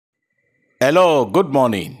Hello, good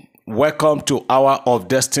morning. Welcome to Hour of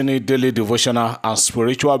Destiny Daily Devotional and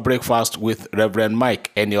Spiritual Breakfast with Reverend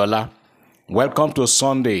Mike Eniola. Welcome to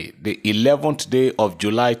Sunday, the 11th day of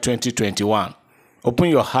July 2021. Open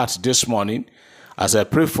your heart this morning as I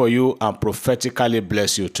pray for you and prophetically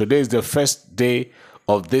bless you. Today is the first day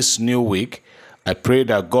of this new week. I pray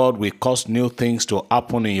that God will cause new things to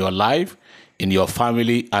happen in your life, in your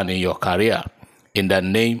family, and in your career. In the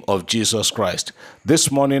name of Jesus Christ.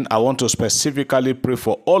 This morning, I want to specifically pray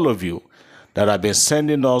for all of you that have been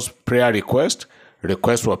sending us prayer requests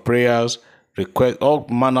for prayers, all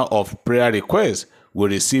manner of prayer requests we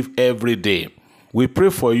receive every day. We pray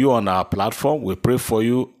for you on our platform. We pray for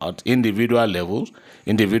you at individual levels,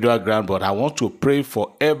 individual ground, but I want to pray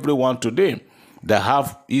for everyone today that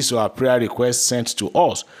have his or her prayer request sent to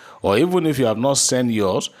us. Or even if you have not sent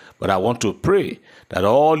yours, but I want to pray that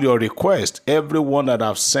all your requests, everyone that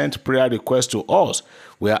have sent prayer requests to us,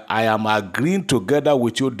 where I am agreeing together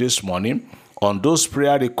with you this morning on those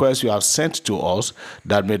prayer requests you have sent to us,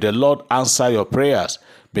 that may the Lord answer your prayers.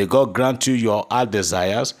 May God grant you your heart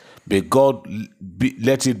desires. May God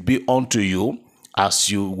let it be unto you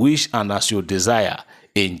as you wish and as you desire.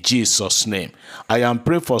 In Jesus' name. I am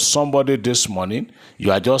praying for somebody this morning.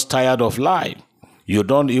 You are just tired of life. You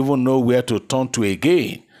don't even know where to turn to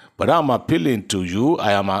again. But I'm appealing to you.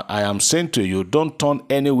 I am saying to you, don't turn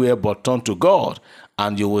anywhere but turn to God,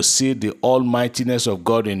 and you will see the almightiness of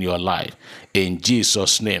God in your life. In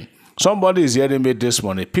Jesus' name. Somebody is hearing me this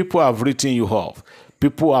morning. People have written you off.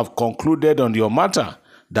 People have concluded on your matter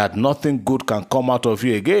that nothing good can come out of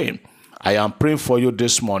you again. I am praying for you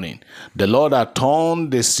this morning. The Lord that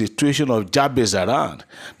turned the situation of Jabez around.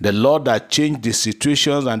 The Lord that changed the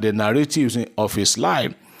situations and the narratives of his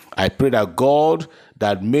life. I pray that God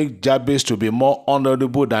that made Jabez to be more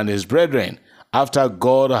honorable than his brethren after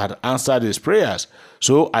God had answered his prayers.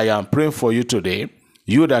 So I am praying for you today.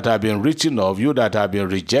 You that have been written off, you that have been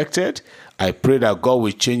rejected, I pray that God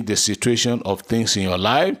will change the situation of things in your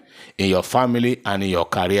life, in your family, and in your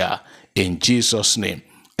career. In Jesus' name.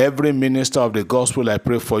 Every minister of the gospel, I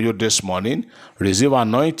pray for you this morning. Receive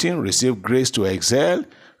anointing, receive grace to excel,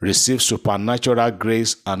 receive supernatural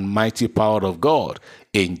grace and mighty power of God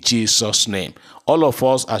in Jesus' name. All of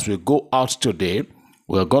us, as we go out today,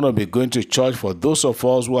 we're going to be going to church. For those of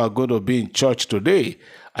us who are going to be in church today,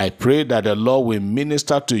 I pray that the Lord will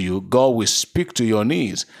minister to you. God will speak to your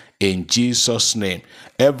needs in Jesus' name.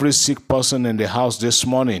 Every sick person in the house this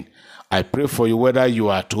morning, I pray for you, whether you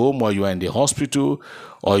are at home or you are in the hospital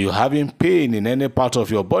or you're having pain in any part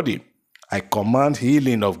of your body. I command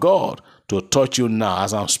healing of God to touch you now.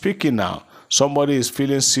 As I'm speaking now, somebody is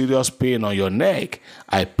feeling serious pain on your neck.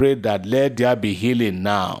 I pray that let there be healing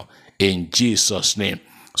now in Jesus' name.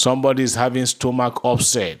 Somebody is having stomach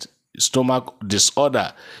upset, stomach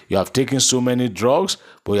disorder. You have taken so many drugs,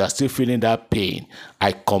 but you are still feeling that pain.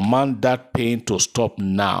 I command that pain to stop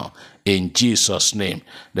now in Jesus' name.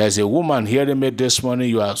 There's a woman hearing me this morning.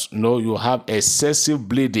 You have excessive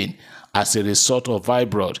bleeding as a result of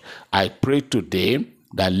fibroid. I pray today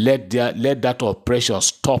that let that oppression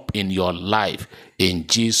stop in your life in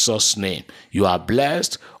Jesus' name. You are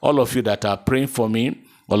blessed. All of you that are praying for me,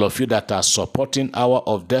 all of you that are supporting Hour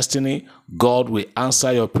of Destiny, God will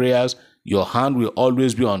answer your prayers. Your hand will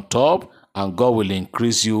always be on top, and God will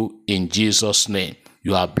increase you in Jesus' name.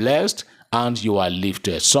 You are blessed and you are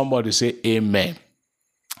lifted. Somebody say amen.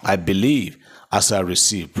 I believe as I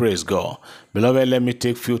receive. Praise God. Beloved, let me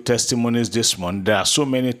take few testimonies this morning. There are so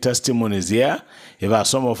many testimonies here. If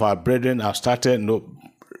some of our brethren have started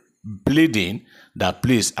bleeding, that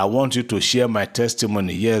please, I want you to share my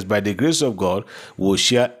testimony. Yes, by the grace of God, we'll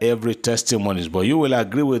share every testimonies. But you will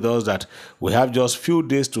agree with us that we have just few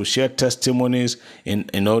days to share testimonies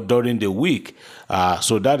during the week.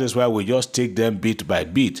 So that is why we just take them bit by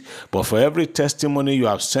bit. But for every testimony you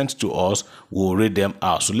have sent to us, we'll read them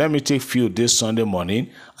out. So let me take few this Sunday morning,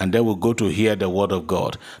 and then we'll go to hear the word of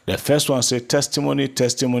God. The first one says testimony,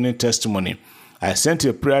 testimony, testimony. I sent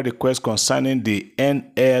a prayer request concerning the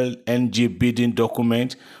NLNG bidding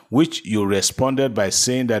document, which you responded by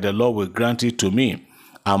saying that the Lord will grant it to me.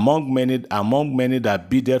 Among many that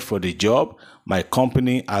bidded for the job, my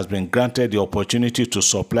company has been granted the opportunity to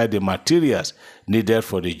supply the materials needed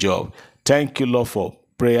for the job. Thank you, Lord, for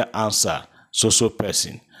prayer answer. So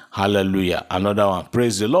person. Hallelujah. Another one.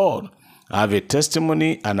 Praise the Lord. I have a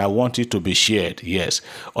testimony and I want it to be shared. Yes.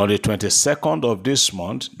 On the 22nd of this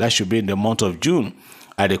month, that should be in the month of June,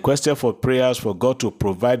 I requested for prayers for God to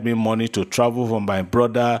provide me money to travel for my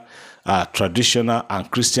brother traditional and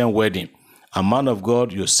Christian wedding. A man of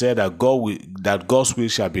God, you said that God's will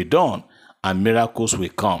shall be done and miracles will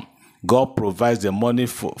come. God provides the money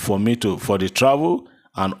for me for the travel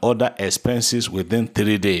and other expenses within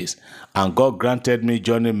 3 days. And God granted me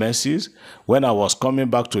journey mercies. When I was coming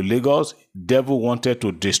back to Lagos, devil wanted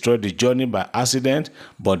to destroy the journey by accident,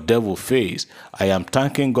 but devil failed. I am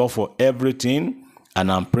thanking God for everything,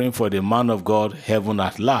 and I'm praying for the man of God, heaven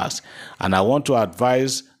at last. And I want to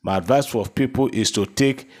advise, my advice for people is to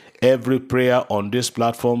take every prayer on this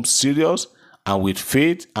platform serious and with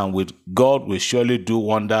faith, and with God will surely do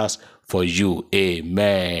wonders for you.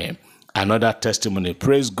 Amen. Another testimony.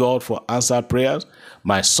 Praise God for answered prayers.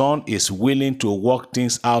 My son is willing to work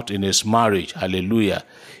things out in his marriage. Hallelujah.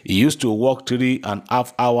 He used to walk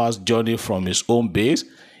 3.5 hours journey from his home base.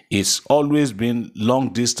 It's always been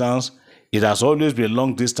long distance. It has always been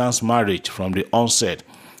long distance marriage from the onset.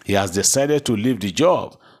 He has decided to leave the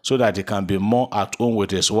job so that he can be more at home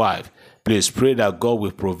with his wife. Please pray that God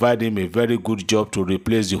will provide him a very good job to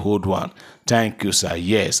replace the old one. Thank you, sir.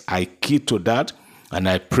 Yes, I key to that. And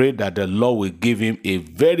I pray that the Lord will give him a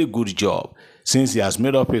very good job, since he has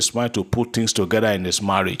made up his mind to put things together in his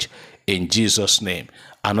marriage. In Jesus' name.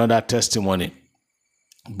 Another testimony.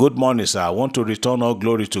 Good morning, sir. I want to return all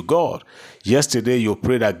glory to God. Yesterday, you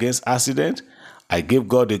prayed against accident. I give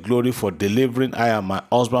God the glory for delivering I and my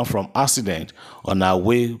husband from accident on our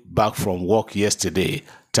way back from work yesterday.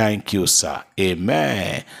 Thank you, sir.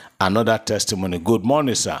 Amen. Another testimony. Good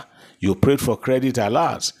morning, sir. You prayed for credit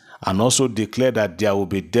alerts and also declared that there will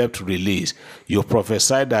be debt release. You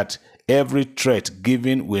prophesied that every threat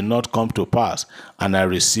given will not come to pass, and I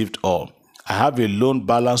received all. I have a loan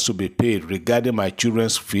balance to be paid regarding my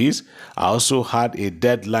children's fees. I also had a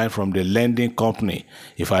deadline from the lending company.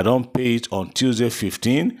 If I don't pay it on Tuesday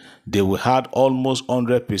 15, they will have almost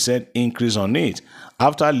 100% increase on it.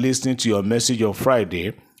 After listening to your message on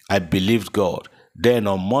Friday, I believed God. Then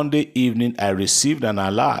on Monday evening, I received an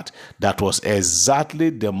alert that was exactly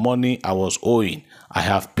the money I was owing. I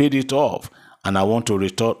have paid it off, and I want to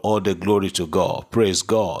return all the glory to God. Praise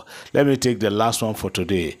God. Let me take the last one for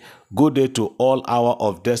today. Good day to all Hour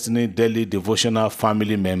of Destiny Daily Devotional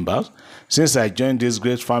family members. Since I joined this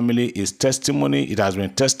great family, it has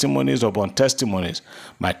been testimonies upon testimonies.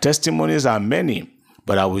 My testimonies are many,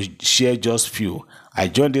 but I will share just few. I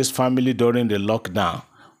joined this family during the lockdown.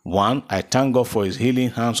 1, I thank God for his healing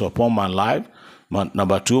hands upon my life.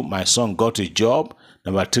 Number 2, my son got a job.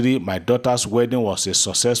 Number 3, my daughter's wedding was a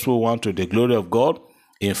successful one to the glory of God.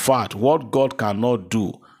 In fact, what God cannot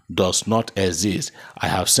do does not exist. I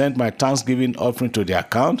have sent my Thanksgiving offering to the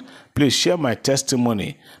account. Please share my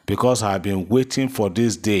testimony, because I have been waiting for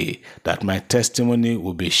this day that my testimony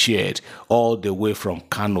will be shared all the way from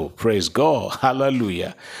Kano. Praise God.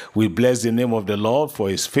 Hallelujah. We bless the name of the Lord for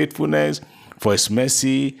his faithfulness, for his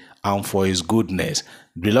mercy, and for his goodness.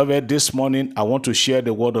 Beloved, this morning I want to share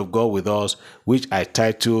the word of God with us, which I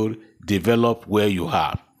titled, Develop Where You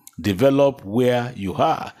Are. Develop where you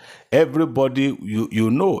are. Everybody,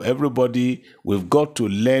 everybody, we've got to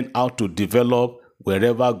learn how to develop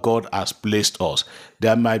wherever God has placed us.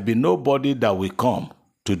 There might be nobody that will come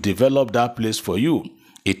to develop that place for you.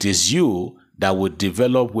 It is you that will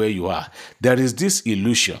develop where you are. There is this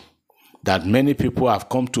illusion that many people have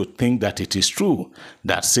come to think that it is true,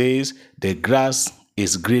 that says the grass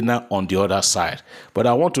is greener on the other side. But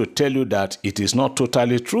I want to tell you that it is not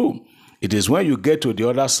totally true. It is when you get to the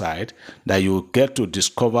other side that you get to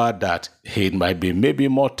discover that it might be maybe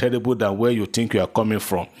more terrible than where you think you are coming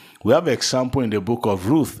from. We have an example in the book of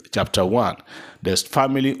Ruth, chapter 1. The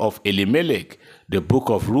family of Elimelech. The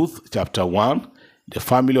book of Ruth, chapter 1. The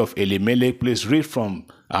family of Elimelech. Please read from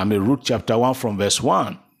Ruth chapter 1 from verse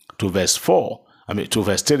 1 to verse 4. To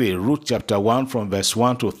verse 3. Ruth chapter 1 from verse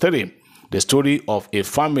 1 to 3. The story of a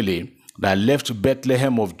family that left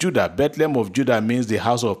Bethlehem of Judah. Bethlehem of Judah means the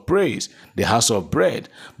house of praise, the house of bread.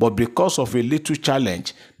 But because of a little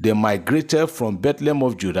challenge, they migrated from Bethlehem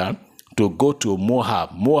of Judah to go to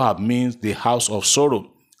Moab. Moab means the house of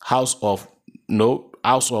sorrow, house of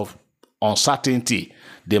uncertainty.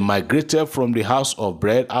 They migrated from the house of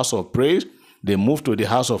bread, house of praise. They moved to the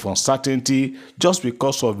house of uncertainty just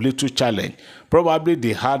because of little challenge. Probably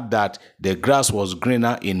they heard that the grass was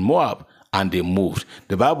greener in Moab, and they moved.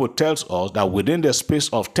 The Bible tells us that within the space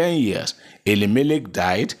of 10 years, Elimelech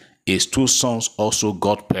died. His 2 sons also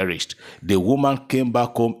got perished. The woman came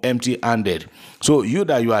back home empty-handed. So you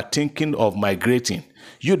that you are thinking of migrating,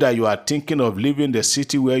 you that you are thinking of leaving the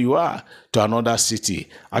city where you are to another city,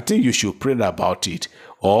 I think you should pray about it.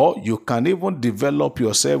 Or you can even develop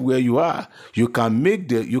yourself where you are. You can make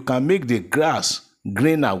the grass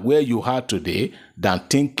greener where you are today than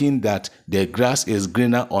thinking that the grass is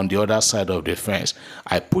greener on the other side of the fence.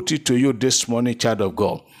 I put it to you this morning, child of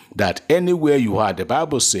God. that anywhere you are, the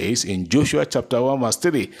Bible says in Joshua chapter 1 verse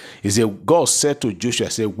 3, it says, God said to Joshua,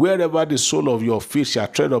 say, wherever the sole of your feet shall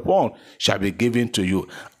tread upon shall be given to you.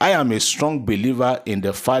 I am a strong believer in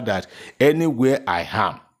the fact that anywhere I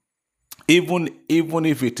am, even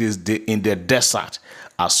if it is in the desert,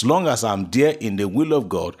 as long as I'm there in the will of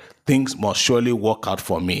God, things must surely work out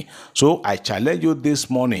for me. So I challenge you this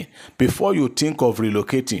morning, before you think of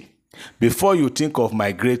relocating, before you think of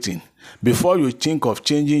migrating, before you think of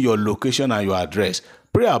changing your location and your address,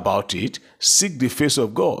 pray about it, seek the face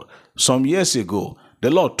of God. Some years ago, the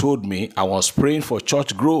Lord told me I was praying for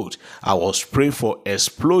church growth. I was praying for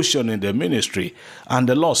explosion in the ministry. And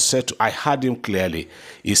the Lord said, I heard him clearly.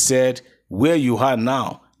 He said, where you are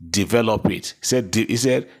now, develop it. He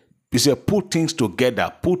said, put things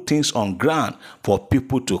together, put things on ground for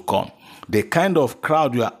people to come. The kind of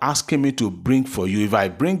crowd you are asking me to bring for you, if I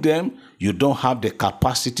bring them, you don't have the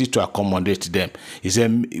capacity to accommodate them. He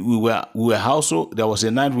said, we were also, there was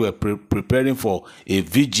a night we were preparing for a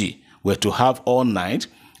vigil. We were to have all night,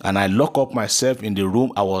 and I lock up myself in the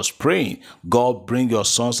room. I was praying, God, bring your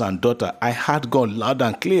sons and daughters. I heard God loud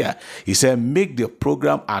and clear. He said, make the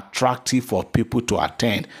program attractive for people to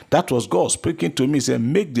attend. That was God speaking to me. He said,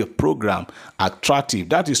 make the program attractive.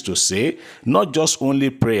 That is to say, not just only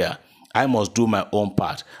prayer. I must do my own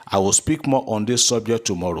part. I will speak more on this subject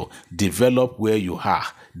tomorrow. Develop where you are.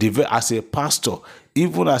 As a pastor,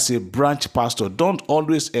 even as a branch pastor, don't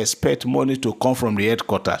always expect money to come from the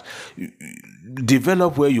headquarters.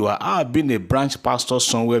 Develop where you are. I've been a branch pastor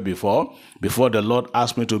somewhere before the Lord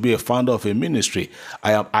asked me to be a founder of a ministry.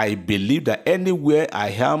 I believe that anywhere I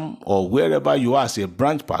am or wherever you are as a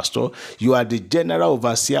branch pastor, you are the general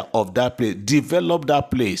overseer of that place. Develop that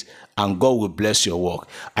place and God will bless your work.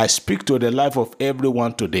 I speak to the life of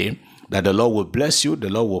everyone today that the Lord will bless you, the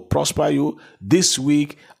Lord will prosper you. This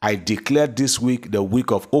week, I declare this week the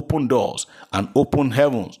week of open doors and open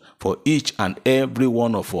heavens for each and every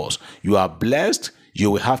one of us. You are blessed.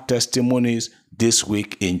 You will have testimonies this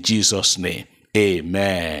week in Jesus' name.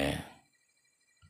 Amen.